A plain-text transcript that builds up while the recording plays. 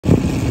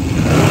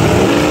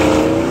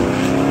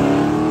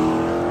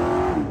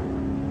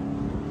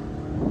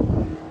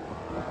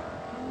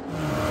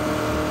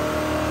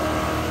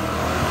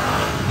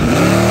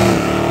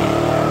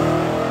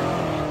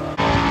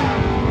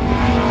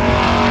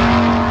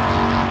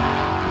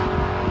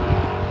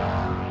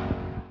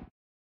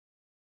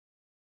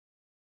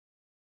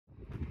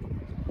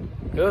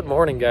Good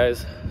morning,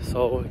 guys.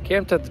 So we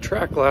camped at the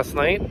track last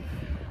night.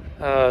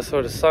 So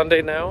it is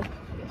Sunday now.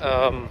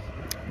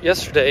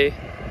 Yesterday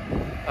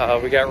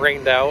we got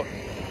rained out,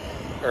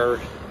 or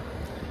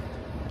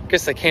I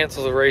guess they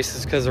canceled the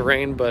races because of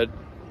rain, but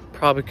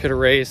probably could have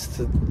raced.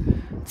 It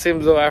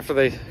seems though after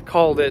they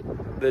called it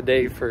the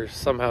day for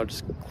somehow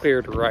just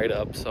cleared right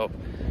up, so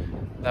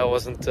that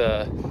wasn't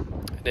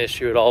an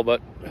issue at all.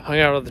 But hung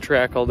out at the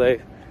track all day.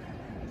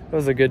 It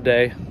was a good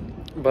day.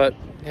 But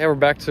yeah, we're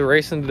back to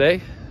racing today.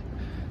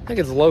 I think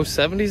it's low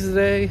 70s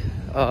today.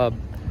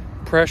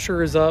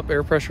 Pressure is up,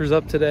 air pressure is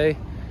up today.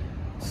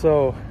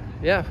 So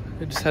yeah,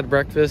 we just had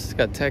breakfast,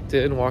 got teched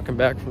in, walking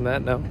back from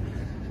that now.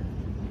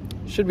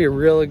 Should be a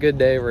really good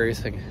day of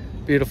racing.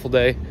 Beautiful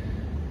day.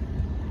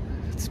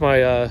 It's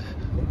my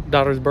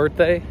daughter's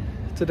birthday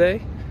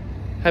today.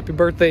 Happy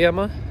birthday,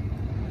 Emma.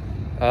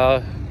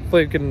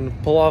 Hopefully we can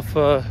pull off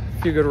a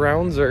few good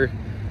rounds or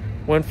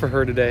win for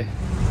her today.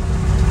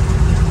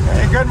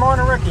 Hey, good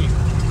morning, Ricky.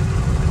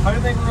 How do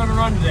you think we're going to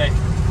run today?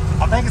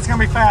 I think it's going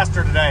to be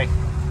faster today.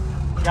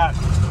 We got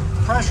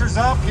pressure's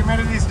up,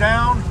 humidity's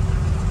down.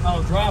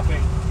 Oh,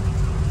 dropping.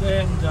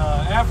 And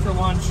after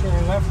lunch, or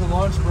after the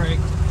lunch break,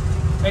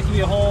 that could be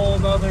a whole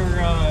nother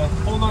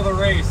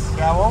race.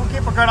 Yeah, well, we'll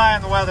keep a good eye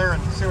on the weather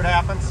and see what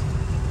happens.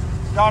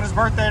 Daughter's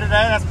birthday today,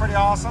 that's pretty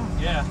awesome.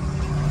 Yeah.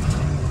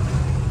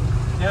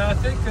 Yeah, I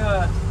think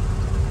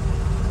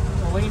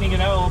leaning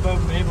it out a little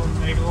bit, maybe able to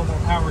make a little more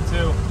power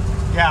too.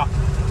 Yeah.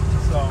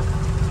 So,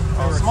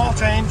 small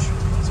change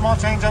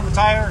on the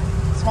tire,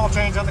 small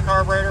change on the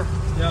carburetor.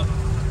 Yep.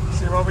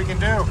 See what we can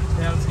do.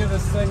 Yeah, let's get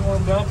this thing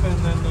warmed up, and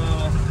then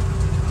I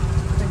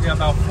think we got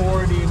about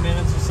 40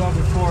 minutes or so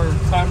before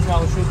time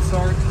trial should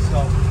start. So,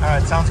 all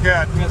right, sounds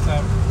good. We got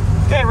time.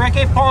 Okay,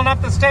 Ricky, pulling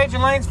up the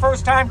staging lanes,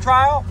 first time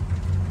trial.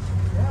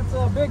 Yeah, it's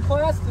a big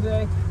class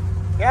today.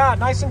 Yeah,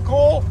 nice and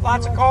cool,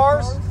 lots of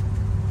cars.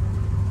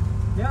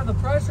 Yeah, the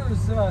pressure is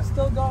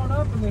still going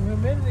up, and the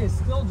humidity is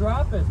still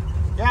dropping.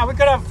 Yeah, we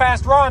could have a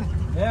fast run.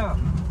 Yeah.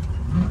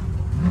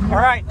 All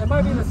right. It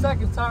might be the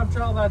second time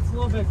trial that's a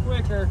little bit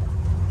quicker,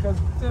 because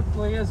it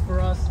typically is for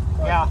us.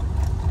 Yeah.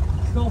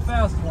 Still a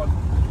fast one.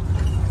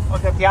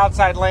 Look at the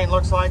outside lane,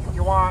 looks like, if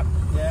you want.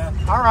 Yeah.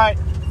 All right.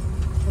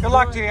 Good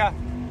luck to you.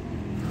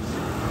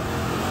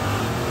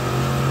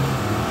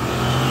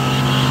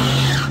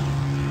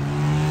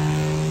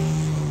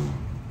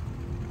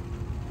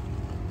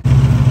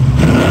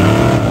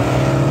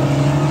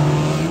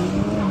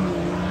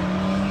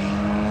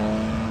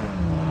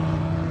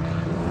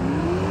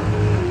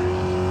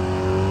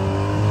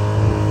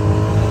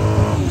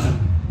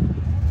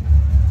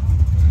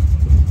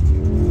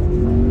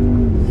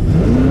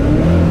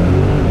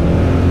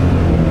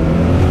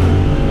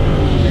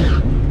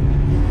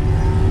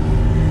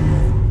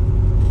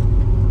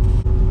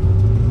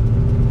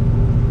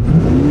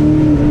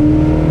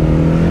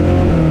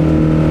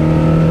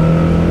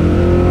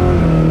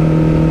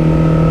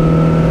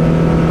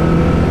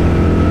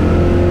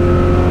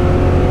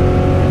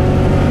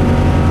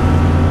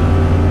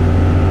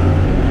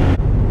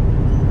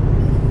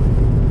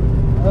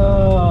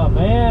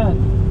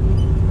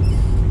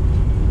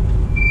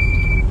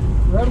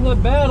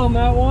 Bad on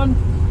that one.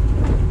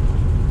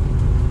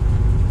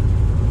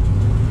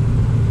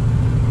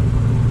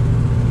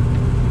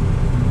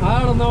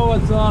 I don't know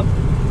what's up.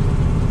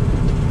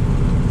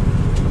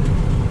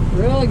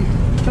 Really?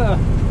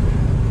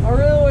 I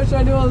really wish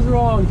I knew I was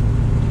wrong.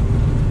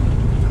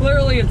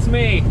 Clearly it's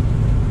me.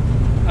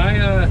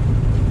 I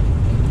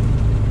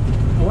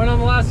went on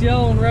the last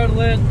yellow and red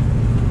lit.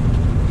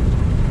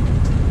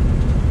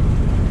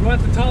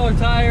 Went the taller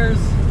tires.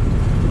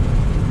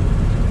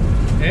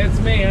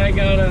 It's me. I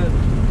gotta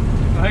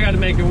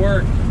make it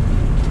work.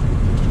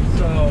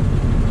 So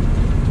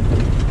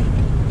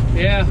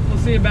yeah, we'll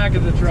see you back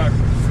at the truck.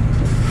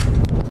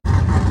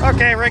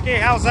 Okay, Ricky,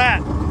 how's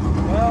that?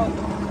 Well,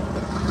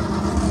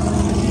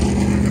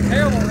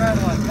 terrible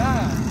red like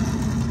that.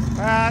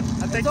 I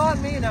think it's on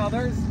me now.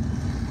 We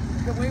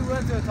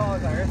went to a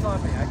taller tire. It's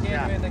on me. I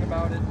can't do anything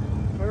about it.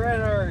 We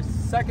ran our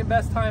second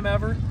best time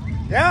ever.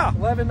 Yeah.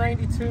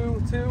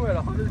 11:92.2 at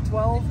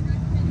 112.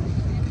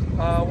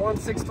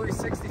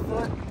 163.60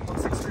 foot,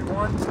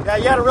 163.1. Yeah,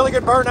 you had a really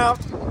good burnout.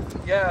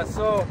 Yeah,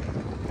 so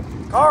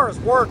car is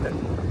working.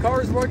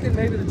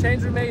 Maybe the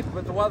change we made,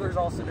 but the weather's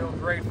also doing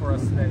great for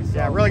us today. So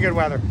yeah, really good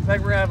weather. I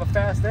think we're gonna have a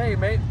fast day,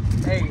 mate.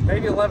 Hey,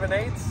 maybe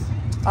 11.8s.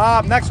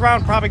 Next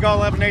round probably go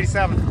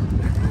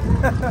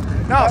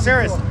 11.87. No,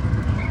 serious. Cool.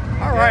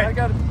 All right. I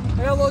gotta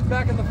look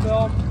back at the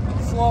film,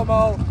 slow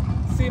mo,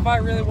 see if I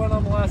really went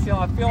on the last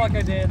yellow. I feel like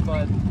I did,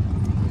 but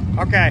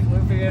okay.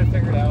 We'll get it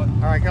figured out.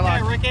 All right, good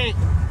luck. Hey, Ricky,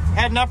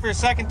 heading up for your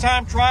second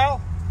time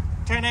trial,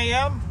 10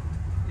 a.m.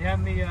 Yeah,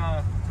 and the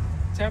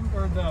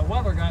the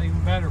weather got even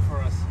better for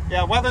us.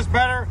 Yeah, weather's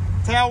better.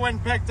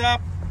 Tailwind picked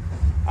up.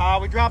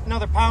 We dropped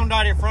another pound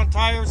out of your front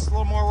tires, a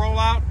little more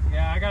rollout.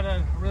 Yeah, I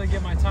gotta really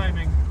get my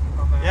timing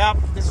on that. Yep,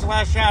 this is the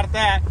last shot at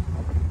that.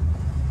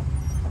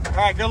 All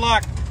right, good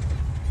luck.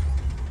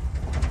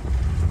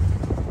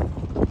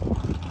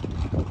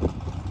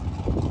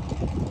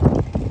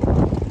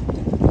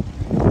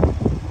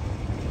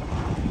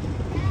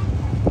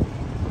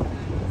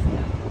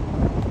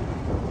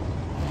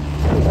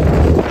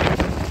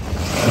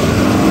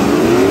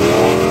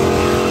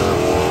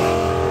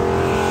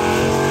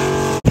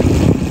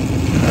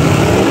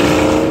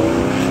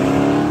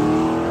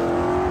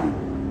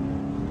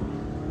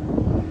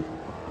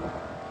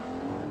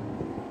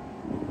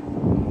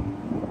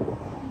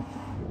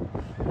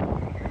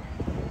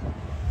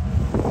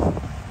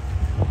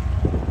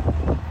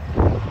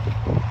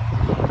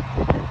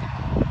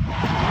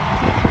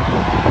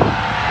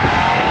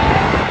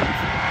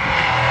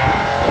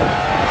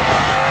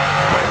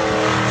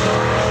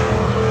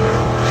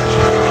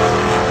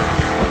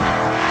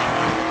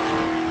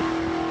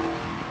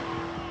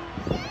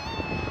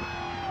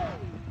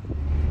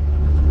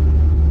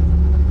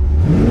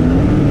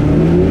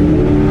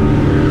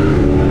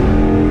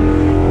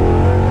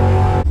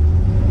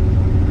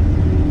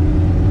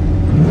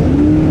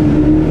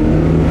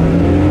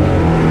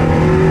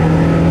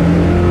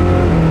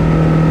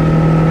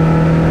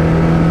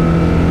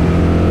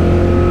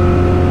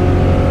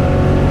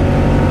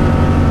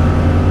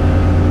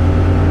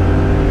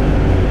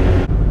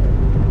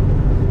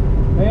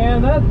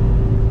 man, that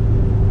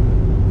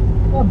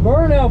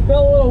burnout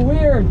felt a little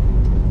weird.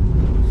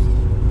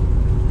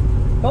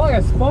 Felt like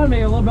I spun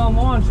me a little bit on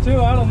launch too,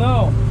 I don't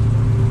know.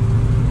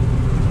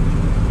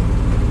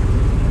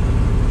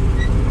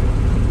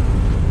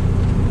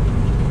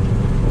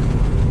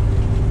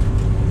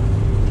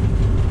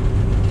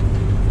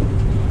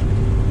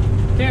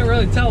 Can't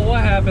really tell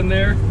what happened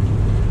there.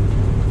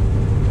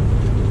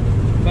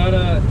 But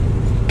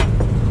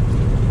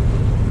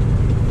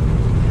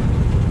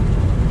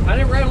I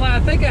didn't run. I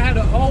think I had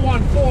an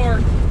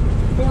 014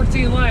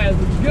 14 lads,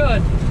 which is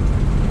good.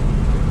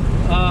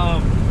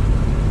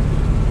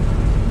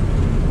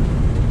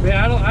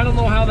 Yeah, I don't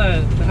know how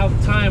the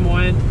time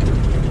went.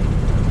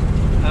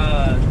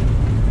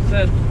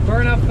 Said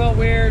burnout felt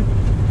weird,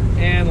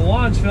 and the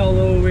launch felt a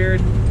little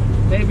weird.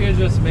 Maybe it's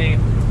just me,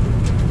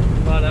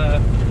 but yeah,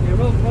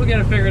 we'll get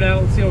it figured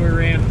out. Let's see what we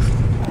ran.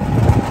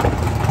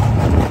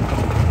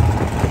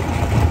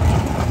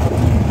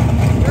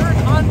 You're in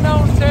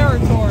unknown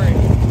territory.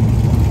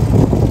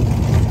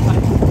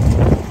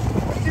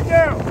 What'd you do?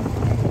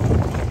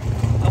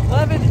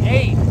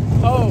 11.8.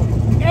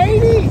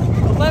 80!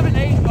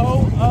 11.800.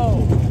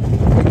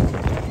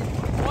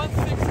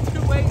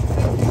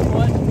 1628.60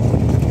 foot.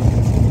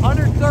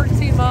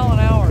 113 mile an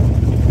hour.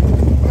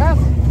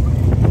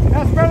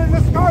 That's better than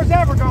this car's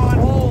ever gone.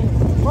 Holy.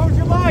 What was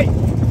your light?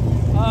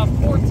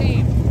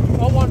 14.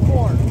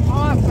 014.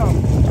 Awesome.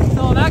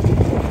 So that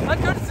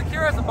could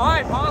secure us a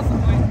buy,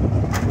 possibly.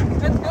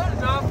 It's good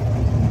enough.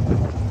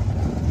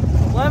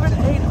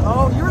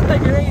 11.80. You were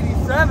thinking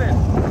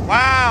 87.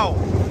 Wow.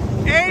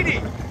 80.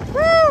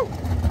 Woo!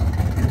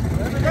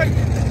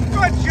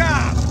 Good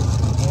job.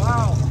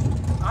 Wow.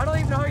 I don't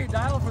even know how you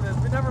dial for this.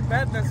 We've never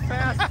been this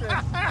fast.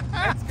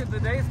 That's good.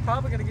 Today's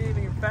probably going to get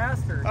even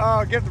faster.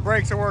 Oh, give the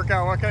brakes a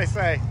workout. What can I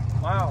say?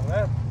 Wow,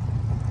 that's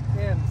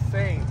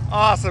insane.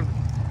 Awesome.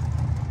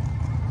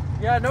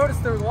 Yeah, I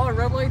noticed there was a lot of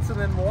red lights, and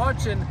then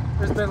watching,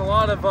 there's been a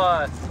lot of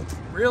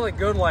really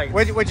good lights.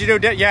 What'd you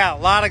do? Yeah, a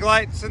lot of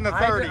lights in the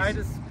 30s. I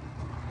just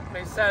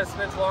maybe sat a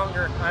smidge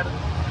longer.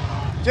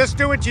 Just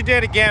do what you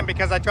did again,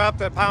 because I dropped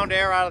a pound of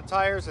air out of the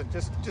tires, and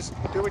just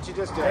do what you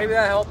just did. Maybe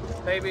that helped.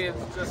 Maybe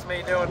it's just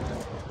me doing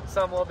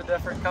some a little bit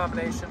different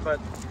combination, but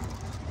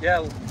yeah,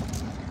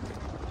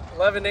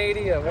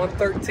 1180 at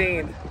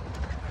 113.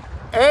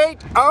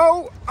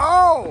 800,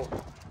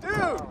 dude.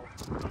 Wow.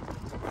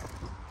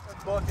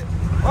 Let's book it.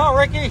 Well,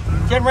 Ricky,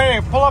 getting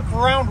ready to pull up for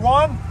round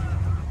one.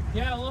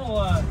 Yeah, a little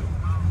got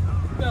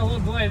a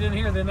little delay. I didn't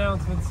hear the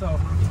announcement, so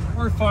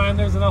we're fine.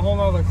 There's a whole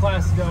other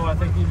class to go, I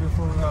think, even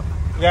before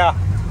Yeah.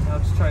 I'll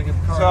just try to get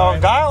the car. So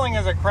right. dialing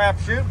is a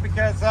crapshoot,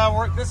 because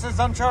this is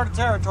uncharted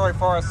territory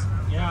for us.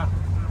 Yeah.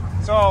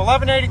 So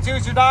 1182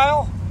 is your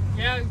dial.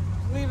 Yeah,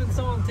 leaving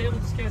some on the table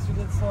just in case we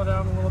did slow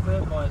down a little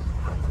bit, but.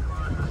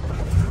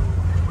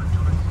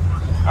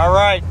 All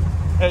right.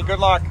 Hey, good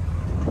luck.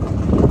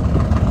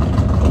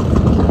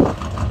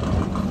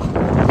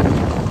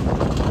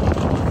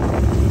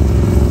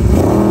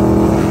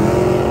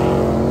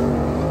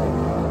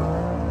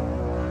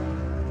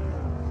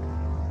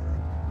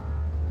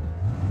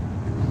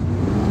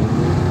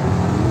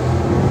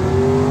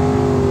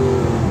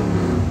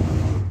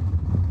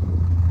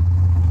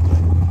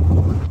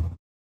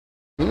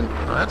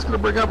 That's going to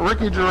bring up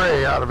Ricky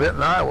Geray out of it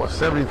in Iowa,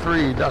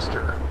 73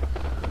 Duster.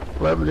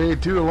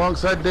 1182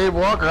 alongside Dave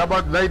Walker. How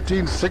about the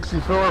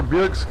 1964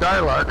 Buick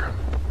Skylark?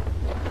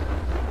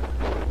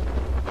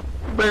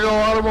 Big old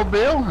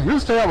automobile.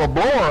 Used to have a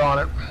blower on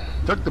it.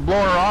 Took the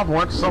blower off,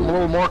 went to something a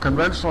little more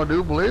conventional, I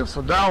do believe.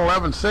 So dial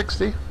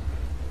 1160.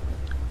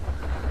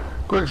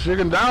 Quickest you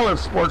can dial if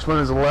Sportsman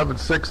is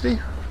 1160.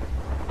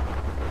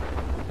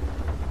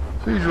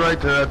 So he's right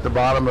there at the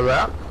bottom of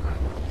that.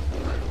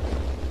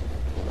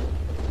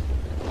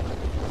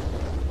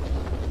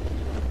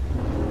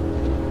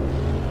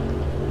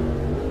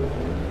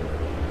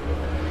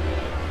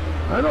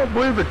 I don't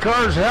believe the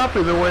car's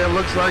happy the way it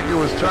looks like it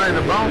was trying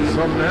to bounce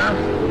some there.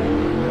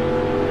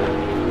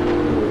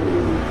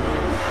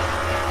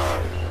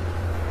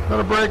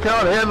 Gonna break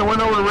out, hand the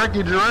win over to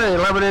Ricky Geray,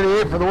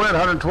 1188 for the win,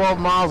 112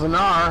 miles an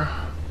hour.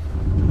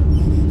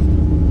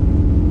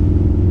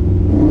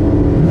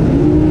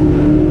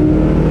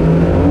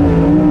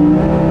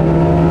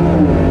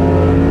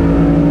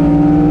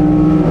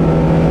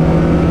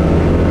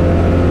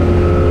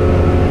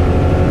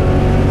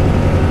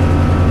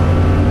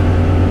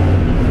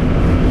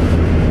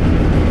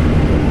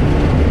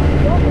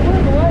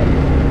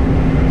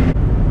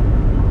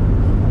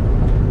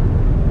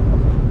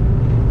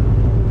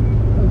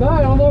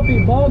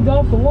 Bogged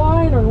off the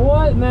line or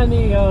what, and then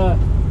he man,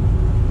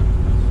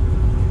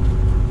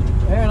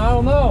 I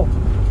don't know,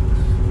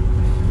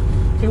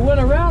 he went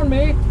around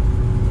me.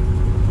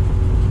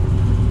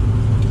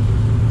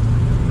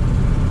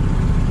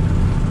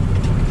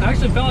 I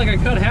actually felt like I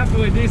cut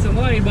halfway decent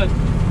lane, but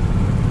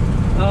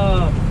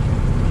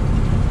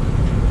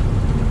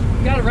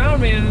he got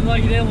around me and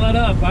like he didn't let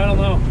up. I don't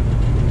know.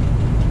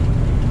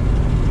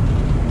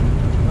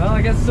 Well,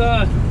 I guess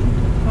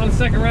on the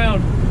second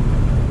round.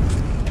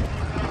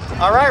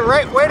 All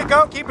right, way to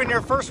go, keeping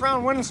your first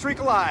round winning streak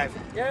alive.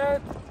 Yeah,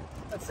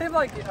 it seemed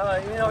like you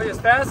know, he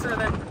was faster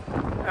than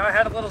I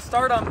had a little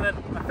start on him.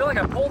 And I feel like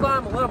I pulled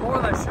on him a little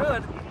more than I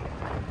should.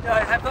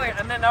 Yeah, I feel like,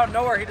 and then out of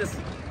nowhere he just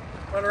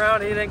went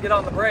around and he didn't get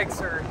on the brakes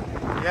or.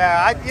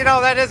 Yeah, you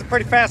know, that is a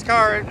pretty fast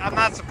car. I'm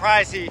not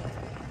surprised he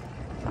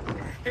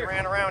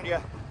ran around you.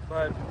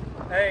 But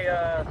hey,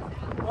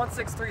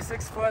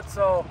 1636 foot,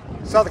 so.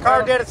 So the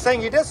car did its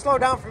thing. You did slow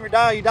down from your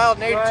dial. You dialed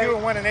an 82 right,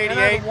 and went an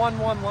 88. And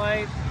 1-1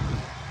 light.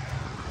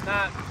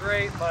 Not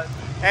great, but.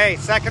 Hey,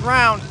 second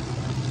round.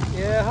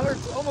 Yeah,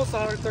 almost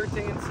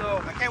 113.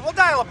 So. Okay, we'll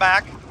dial it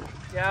back.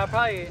 Yeah,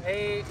 probably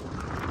 8.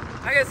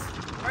 I guess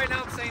right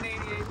now I'm saying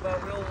 88,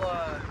 but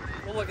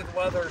we'll look at the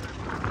weather.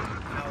 You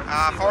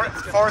know,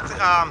 Fourth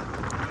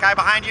guy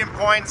behind you in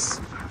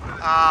points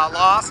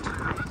lost,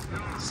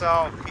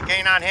 so you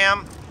gain on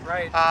him.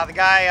 Right. The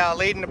guy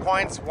leading the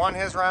points won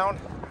his round.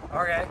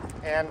 Okay.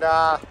 And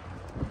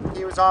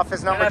he was off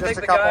his number and I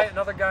just think a couple.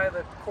 another guy,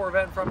 the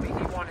Corvette from me,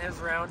 he won his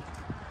round.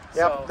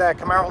 Yep, So, the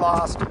Camaro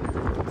lost.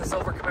 the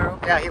silver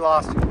Camaro. Yeah, he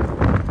lost.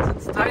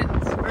 It's tight.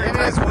 It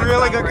is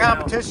really good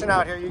competition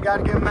out here. You got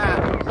to give him that.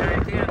 Yeah,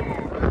 you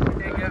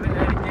can't give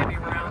any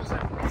rounds,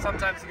 and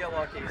sometimes you get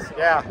lucky. So.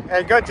 Yeah.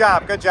 Hey, good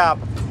job. Good job.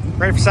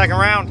 Ready for second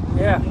round?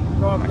 Yeah.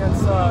 Going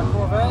against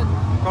Corvette.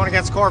 Going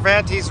against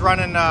Corvette. He's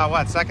running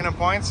what, second in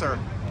points or?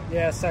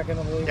 Yeah, second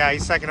I believe. Yeah,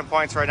 he's second in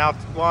points right now.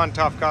 One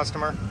tough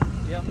customer.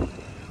 Yep.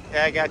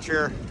 Yeah, I got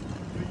your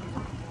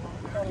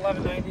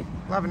 1190.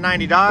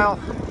 1190 dial.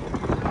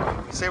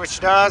 See what she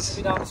does.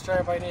 Be down the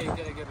stripe. I need to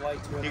get a good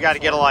light to it. You got to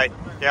get a light.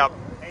 Yep.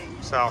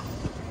 So,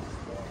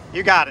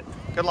 you got it.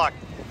 Good luck.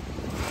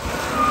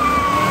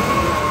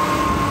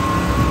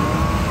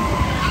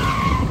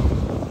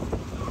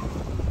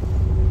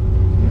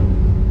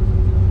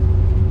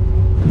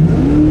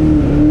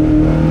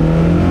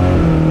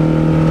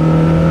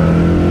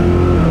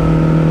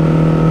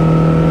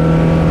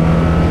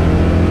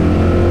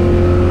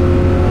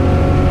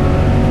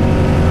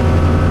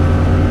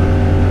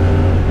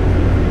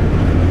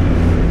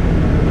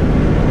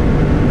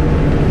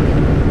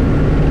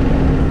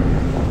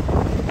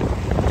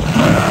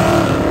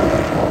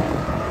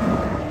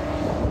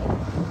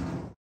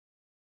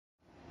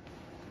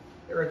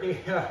 Ricky,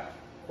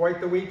 quite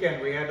the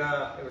weekend. We had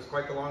it was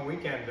quite the long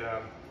weekend.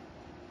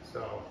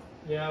 So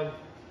yeah,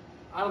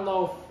 I don't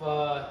know if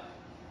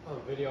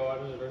on video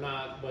on it or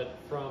not, but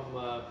from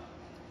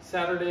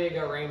Saturday it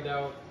got rained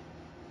out,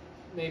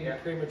 maybe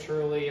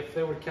prematurely. If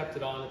they would have kept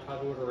it on, it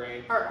probably would have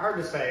rained. hard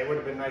to say. It would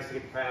have been nice to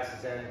get the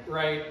passes in.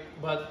 Right,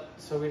 but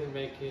so we didn't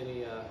make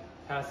any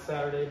past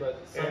Saturday,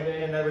 but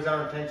Sunday. And that was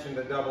our intention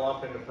to double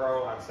up into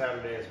pro on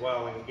Saturday as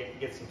well and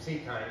get some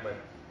seat time, but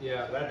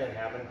yeah, so that didn't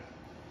happen.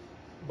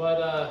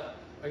 But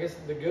I guess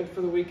the good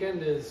for the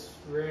weekend is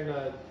we're in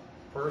a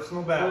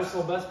personal best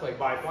by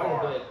far.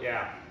 quite a bit.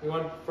 Yeah. We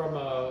went from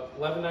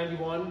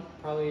 1191,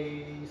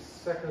 probably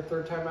second or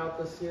third time out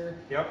this year.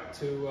 Yep.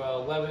 To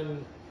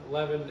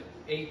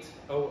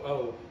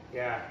 800.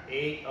 Yeah,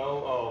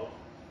 800.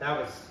 That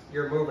was,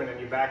 you're moving and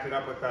you backed it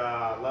up with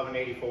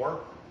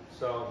 1184.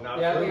 So not.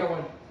 Yeah, I think I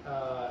went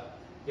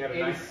you had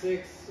a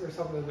 86 or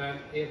something. Then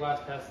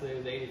last pass today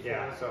was 84.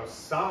 Yeah, so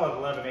solid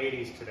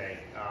 1180s today.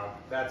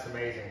 That's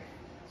amazing.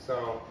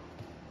 So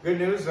good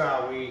news,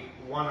 we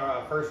won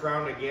a first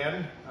round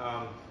again.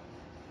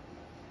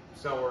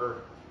 So we're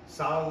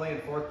solidly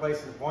in fourth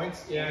place in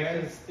points. Yeah,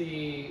 because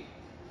the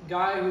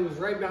guy who was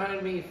right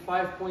behind me,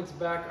 5 points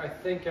back, I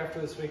think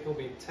after this week will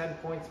be 10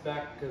 points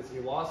back because he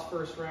lost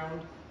first round,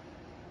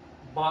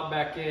 bought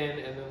back in,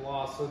 and then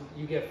lost. So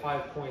you get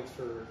 5 points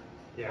for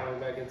buying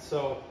back in.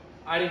 So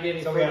I didn't get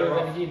any further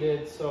than he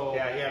did. So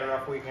yeah, he had a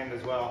rough weekend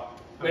as well.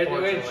 Which,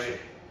 Unfortunately,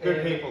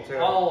 good people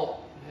too.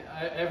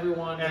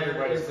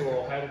 Everybody's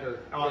cool. A competitor.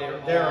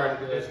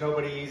 There's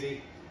nobody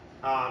easy.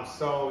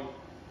 So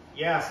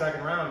yeah,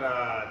 second round,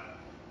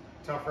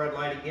 tough red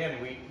light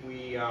again.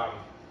 We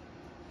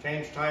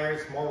changed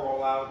tires, more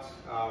rollouts,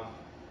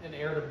 and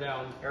aired them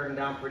down. Aired them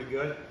down pretty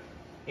good,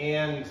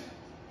 and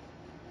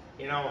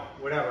you know,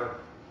 whatever.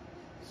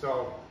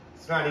 So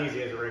it's not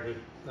easy as a Ricky.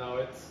 No,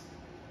 it's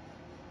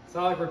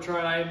not like we're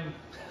trying.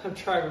 I'm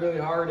trying really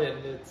hard,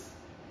 and it's.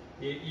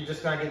 You're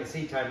just not getting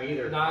seat time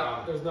either.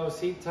 There's no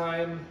seat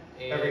time,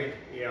 and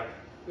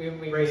we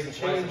made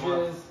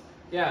changes.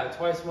 Yeah,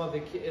 twice a month.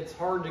 It's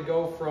hard to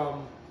go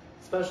from,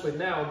 especially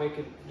now, make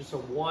it just a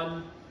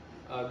one,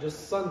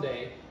 just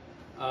Sunday.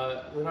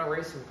 We're not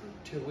racing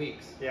for 2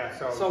 weeks. Yeah.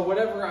 So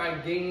whatever I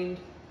gained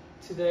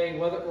today,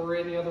 whether or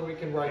any other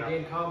weekend where I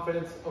gained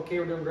confidence, okay,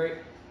 we're doing great.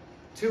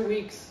 2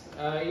 weeks,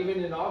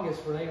 even in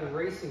August, we're not even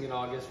racing in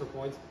August for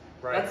points.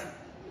 Right. That's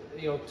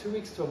 2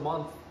 weeks to a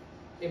month.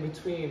 In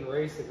between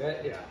racing,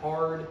 it's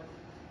hard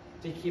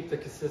to keep the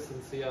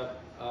consistency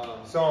up.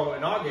 So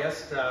in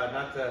August,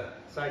 not to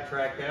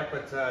sidetrack that,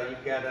 but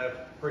you've got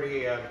a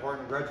pretty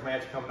important grudge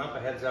match coming up, a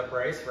heads-up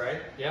race,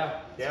 right?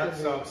 Yeah. Yeah.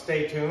 So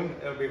stay tuned.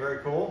 It'll be very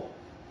cool,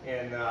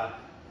 and a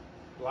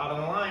lot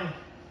on the line.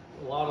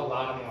 A lot on the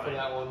line for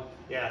that one.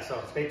 Yeah.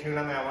 So stay tuned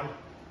on that one.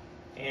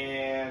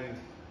 And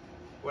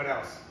what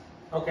else?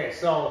 Okay,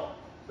 so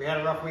we had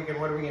a rough weekend.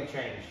 What are we gonna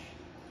change?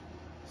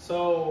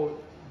 So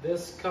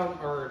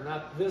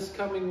not this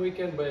coming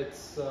weekend, but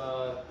it's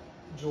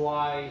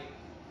July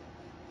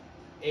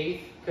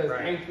 8th, because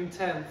Right. 9th and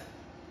 10th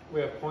we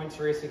have points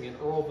racing in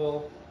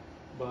Earlville,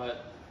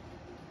 but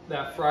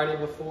that Friday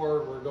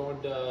before we're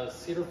going to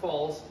Cedar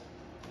Falls.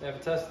 They have a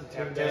test and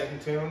tune day, Test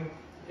and tune.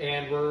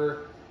 and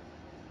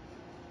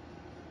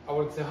I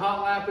wouldn't say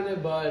hot lapping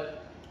it,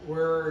 but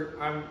we're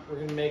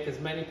gonna make as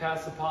many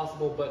passes as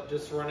possible, but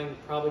just running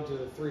probably to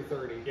the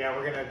 3:30. Yeah,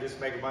 we're gonna just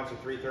make a bunch of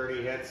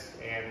 3:30 hits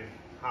and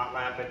hot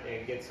lap it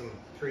and get some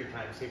tree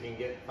time. See if you can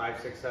get 5,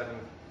 6, 7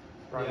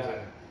 runs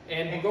Yeah.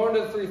 in. And going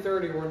to the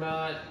 3:30, we're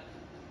not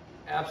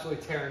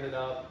absolutely tearing it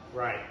up.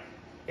 Right.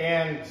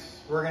 And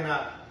we're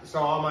gonna, so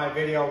all my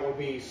video will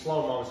be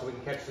slow-mo so we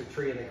can catch the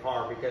tree in the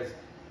car, because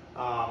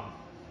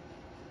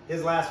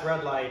his last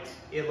red light,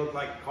 it looked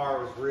like the car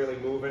was really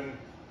moving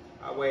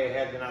way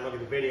ahead. Then I look at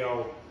the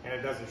video and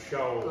it doesn't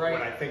show Right.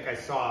 what I think I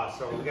saw,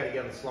 so we gotta get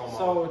on the slow-mo.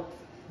 So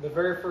the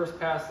very first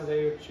pass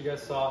today, which you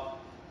guys saw,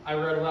 I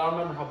read it. I don't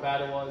remember how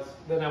bad it was.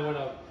 Then I went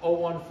a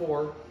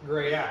 014,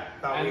 great. Yeah,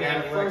 thought and we then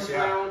had it licked, first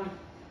yeah. round,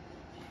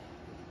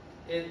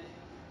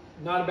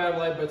 not a bad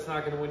light, but it's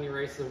not going to win you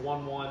races.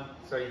 1-1.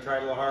 So you tried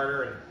a little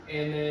harder,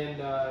 And then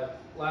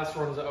last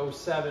one was a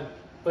 07.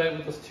 But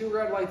with those two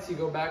red lights, you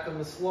go back on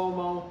the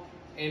slow-mo,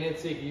 and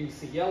you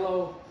see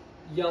yellow,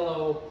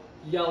 yellow,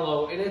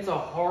 yellow, and it's a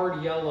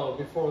hard yellow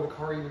before the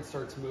car even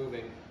starts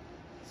moving.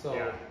 So,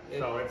 Yeah,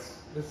 so it's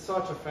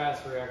such a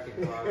fast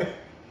reacting car.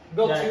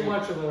 Built Yeah, too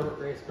much of a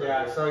race car.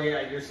 yeah. So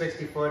yeah, you're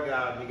 60 foot. You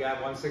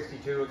got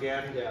 162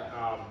 again.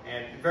 Yeah.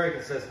 And very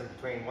consistent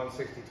between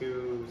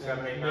 162,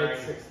 789,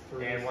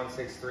 mid-63s. and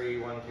 163,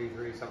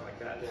 123, something like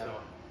that. Yeah. So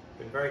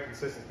been very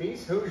consistent.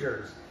 These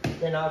Hoosiers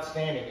been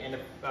outstanding. And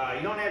if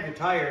you don't have your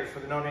tires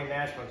for the No Name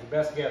Nationals, you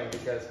best get them,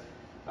 because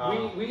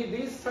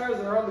these tires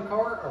that are on the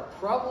car are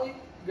probably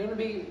going to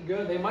be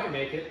good. They might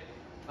make it.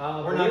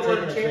 We're not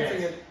taking a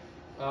chance. it.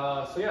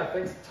 So yeah,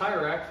 thanks to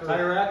Tire Rack for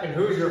Tire Rack and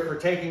Hoosier for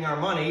taking our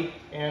money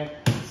and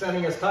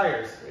sending us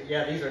tires.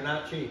 Yeah, these are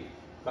not cheap.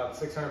 About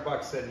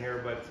 $600 sitting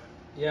here, but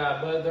yeah,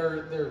 but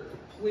they're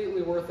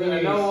completely worth it. I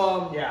these-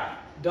 know. yeah,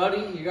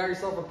 Duddy, you got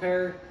yourself a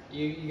pair.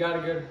 You got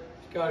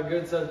a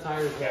good set of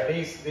tires. yeah. there.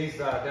 These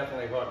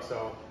definitely hook.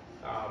 So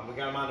we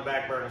got them on the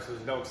back burner, so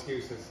there's no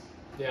excuses.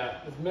 Yeah,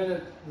 the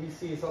minute we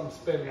see something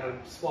spinning, we're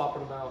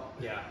swapping them out.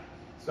 Yeah.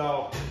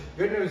 So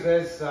good news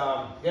is,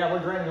 yeah, we're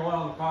draining the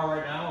oil in the car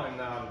right now,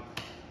 and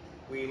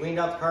we leaned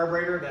out the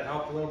carburetor. That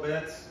helped a little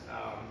bit.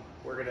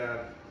 We're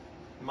gonna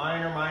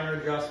minor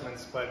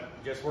adjustments, but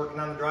just working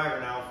on the driver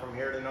now. From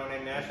here to the No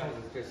Name Nationals,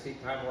 it's just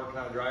seat time working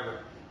on the driver.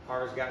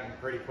 Car's gotten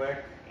pretty quick,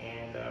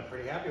 and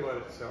pretty happy with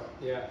it. So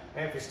Yeah,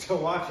 and if you're still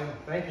watching,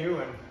 thank you.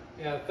 And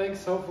yeah.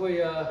 Thanks. Hopefully,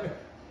 you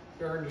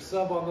earned your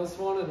sub on this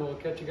one, and we'll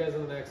catch you guys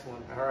on the next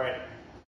one. all right.